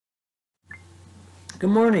Good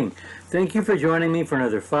morning. Thank you for joining me for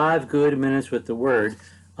another 5 good minutes with the Word.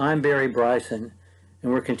 I'm Barry Bryson,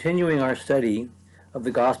 and we're continuing our study of the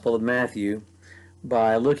Gospel of Matthew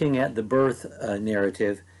by looking at the birth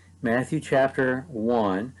narrative. Matthew chapter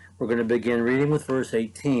 1. We're going to begin reading with verse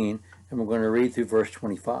 18, and we're going to read through verse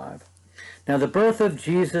 25. Now the birth of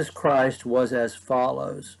Jesus Christ was as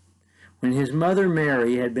follows. When his mother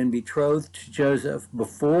Mary had been betrothed to Joseph,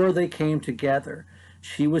 before they came together,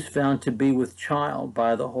 she was found to be with child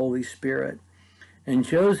by the Holy Spirit. And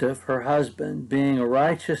Joseph, her husband, being a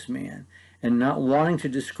righteous man, and not wanting to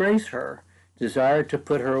disgrace her, desired to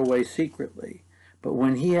put her away secretly. But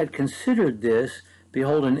when he had considered this,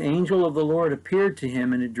 behold, an angel of the Lord appeared to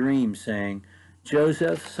him in a dream, saying,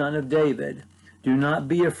 Joseph, son of David, do not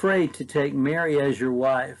be afraid to take Mary as your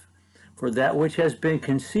wife, for that which has been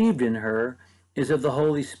conceived in her is of the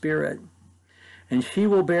Holy Spirit. And she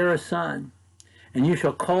will bear a son, and you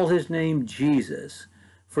shall call his name Jesus,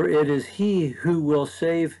 for it is he who will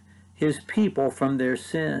save his people from their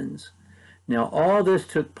sins. Now all this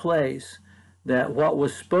took place, that what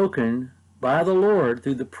was spoken by the Lord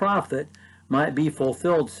through the prophet might be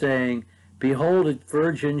fulfilled, saying, Behold, a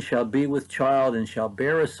virgin shall be with child, and shall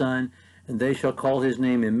bear a son, and they shall call his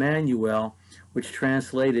name Emmanuel, which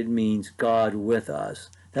translated means God with us.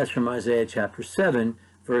 That's from Isaiah chapter 7,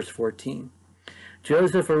 verse 14.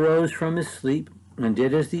 Joseph arose from his sleep, and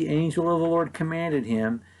did as the angel of the Lord commanded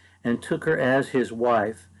him, and took her as his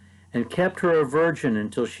wife, and kept her a virgin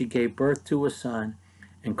until she gave birth to a son,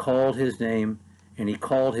 and he called his name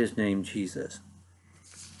Jesus.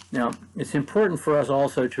 Now, it's important for us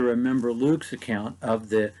also to remember Luke's account of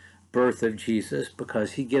the birth of Jesus,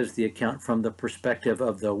 because he gives the account from the perspective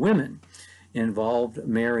of the women involved,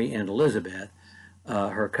 Mary and Elizabeth,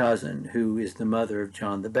 her cousin, who is the mother of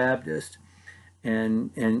John the Baptist. And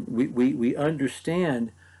we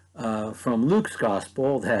understand from Luke's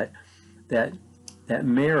gospel that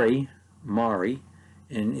Mary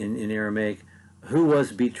in Aramaic, who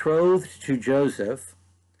was betrothed to Joseph,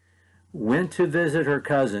 went to visit her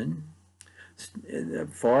cousin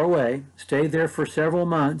far away, stayed there for several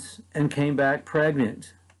months, and came back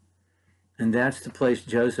pregnant. And that's the place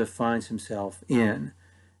Joseph finds himself in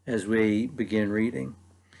as we begin reading.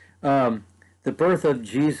 The birth of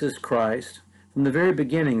Jesus Christ. From the very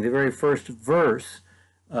beginning, the very first verse,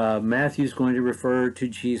 Matthew's going to refer to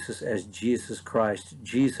Jesus as Jesus Christ,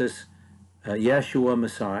 Jesus, Yeshua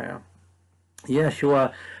Messiah.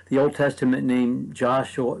 Yeshua, the Old Testament name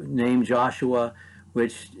Joshua,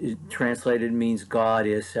 which translated means God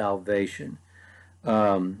is salvation.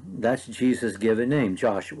 That's Jesus' given name,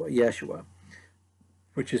 Joshua, Yeshua,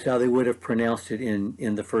 which is how they would have pronounced it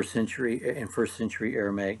in the first century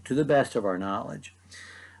Aramaic, to the best of our knowledge.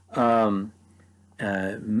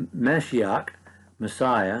 Mashiach,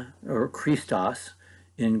 Messiah, or Christos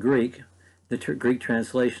in Greek, the Greek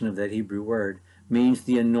translation of that Hebrew word, means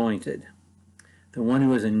the anointed, the one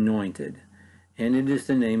who is anointed. And it is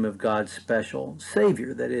the name of God's special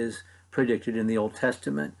Savior that is predicted in the Old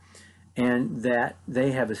Testament, and that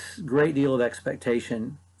they have a great deal of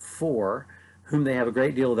expectation for, whom they have a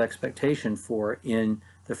great deal of expectation for in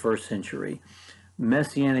the first century.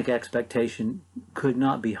 Messianic expectation could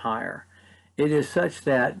not be higher. It is such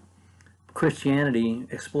that Christianity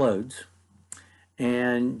explodes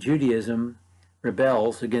and Judaism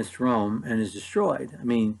rebels against Rome and is destroyed. I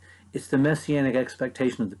mean, it's the messianic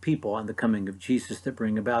expectation of the people and the coming of Jesus that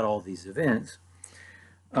bring about all these events.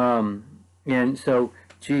 And so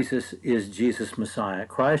Jesus is Jesus Messiah.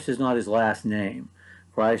 Christ is not his last name.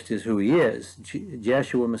 Christ is who he is,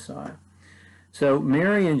 Yeshua Messiah. So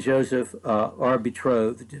Mary and Joseph are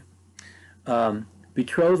betrothed.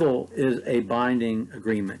 Betrothal is a binding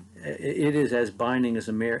agreement. It is as binding as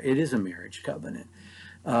it is a marriage covenant.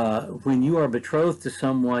 When you are betrothed to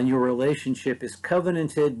someone, your relationship is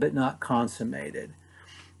covenanted but not consummated.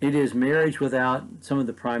 It is marriage without some of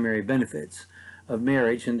the primary benefits of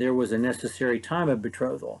marriage, and there was a necessary time of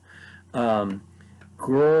betrothal.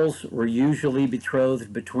 Girls were usually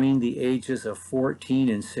betrothed between the ages of 14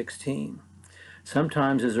 and 16,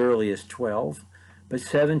 sometimes as early as 12. But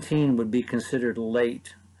 17 would be considered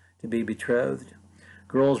late to be betrothed.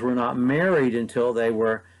 Girls were not married until they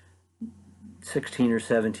were 16 or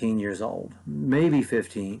 17 years old, maybe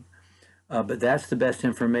 15, but that's the best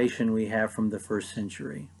information we have from the first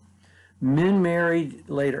century. Men married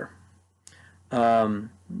later,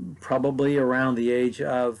 probably around the age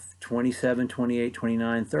of 27, 28,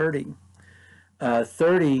 29, 30.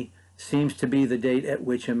 30 seems to be the date at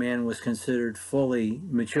which a man was considered fully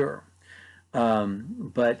mature.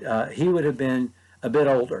 But he would have been a bit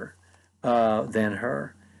older than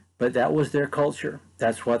her. But that was their culture.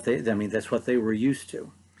 that's what that's what they were used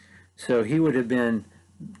to. So he would have been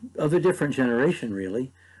of a different generation,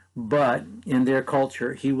 really, but in their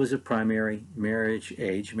culture, he was a primary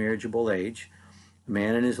marriageable age, a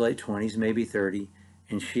man in his late 20s, maybe 30,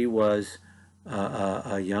 and she was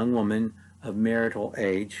a young woman of marital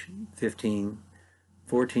age,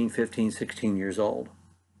 14, 15, 16 years old.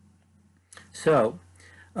 So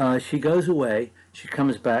she goes away, she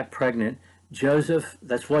comes back pregnant. Joseph,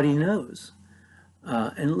 that's what he knows.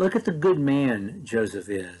 And look at the good man Joseph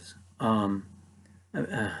is.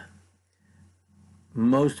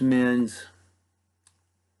 Most men's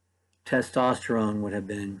testosterone would have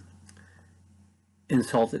been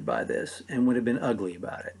insulted by this and would have been ugly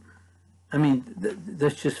about it. I mean,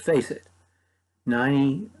 let's just face it.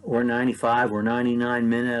 90 or 95 or 99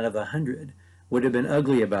 men out of 100 would have been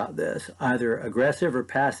ugly about this, either aggressive or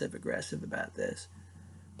passive aggressive about this,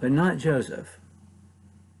 but not Joseph.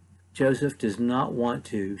 Joseph does not want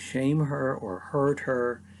to shame her or hurt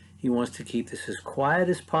her. He wants to keep this as quiet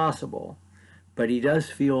as possible, but he does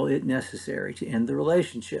feel it necessary to end the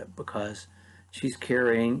relationship because she's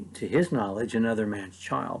carrying, to his knowledge, another man's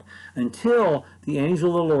child. Until the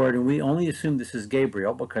angel of the Lord, and we only assume this is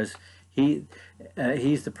Gabriel because he's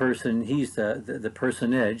the person, he's the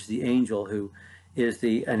personage, the angel who is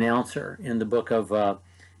the announcer in the book of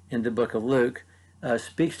Luke,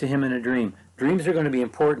 speaks to him in a dream. Dreams are going to be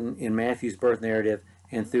important in Matthew's birth narrative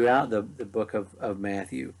and throughout the book of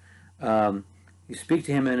Matthew. You speak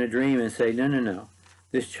to him in a dream and say, no,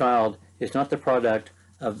 this child is not the product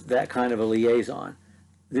of that kind of a liaison.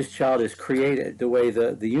 This child is created the way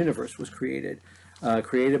the universe was created,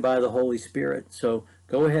 created by the Holy Spirit. So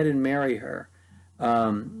go ahead and marry her.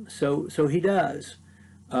 So he does,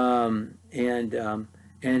 and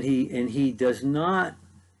he does not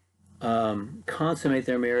consummate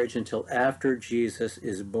their marriage until after Jesus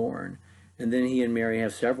is born, and then he and Mary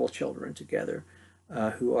have several children together,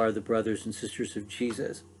 who are the brothers and sisters of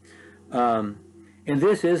Jesus. And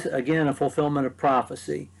this is, again, a fulfillment of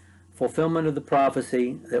prophecy. Fulfillment of the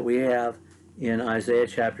prophecy that we have in Isaiah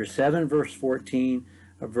chapter 7, verse 14,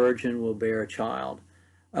 a virgin will bear a child.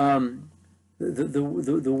 The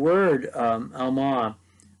word Alma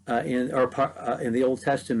in the Old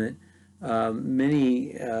Testament,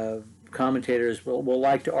 many commentators will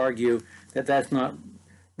like to argue that that's not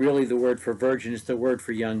really the word for virgin, it's the word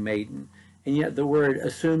for young maiden. And yet the word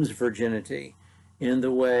assumes virginity in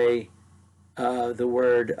the way the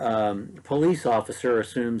word police officer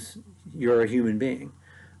assumes you're a human being.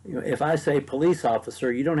 You know, if I say police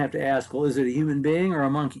officer, you don't have to ask, well, is it a human being or a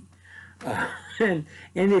monkey? And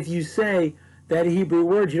if you say that Hebrew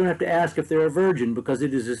word, you don't have to ask if they're a virgin because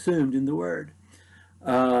it is assumed in the word.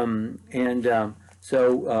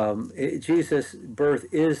 Jesus' birth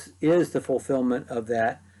is the fulfillment of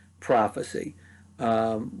that prophecy.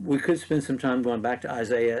 We could spend some time going back to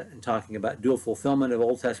Isaiah and talking about dual fulfillment of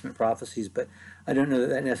Old Testament prophecies, but I don't know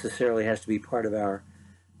that necessarily has to be part of our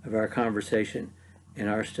conversation in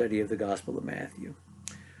our study of the Gospel of Matthew.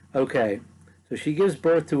 Okay, so she gives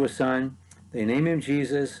birth to a son. They name him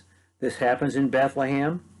Jesus. This happens in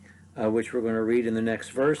Bethlehem, which we're going to read in the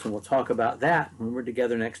next verse, and we'll talk about that when we're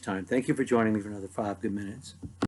together next time. Thank you for joining me for another 5 good minutes.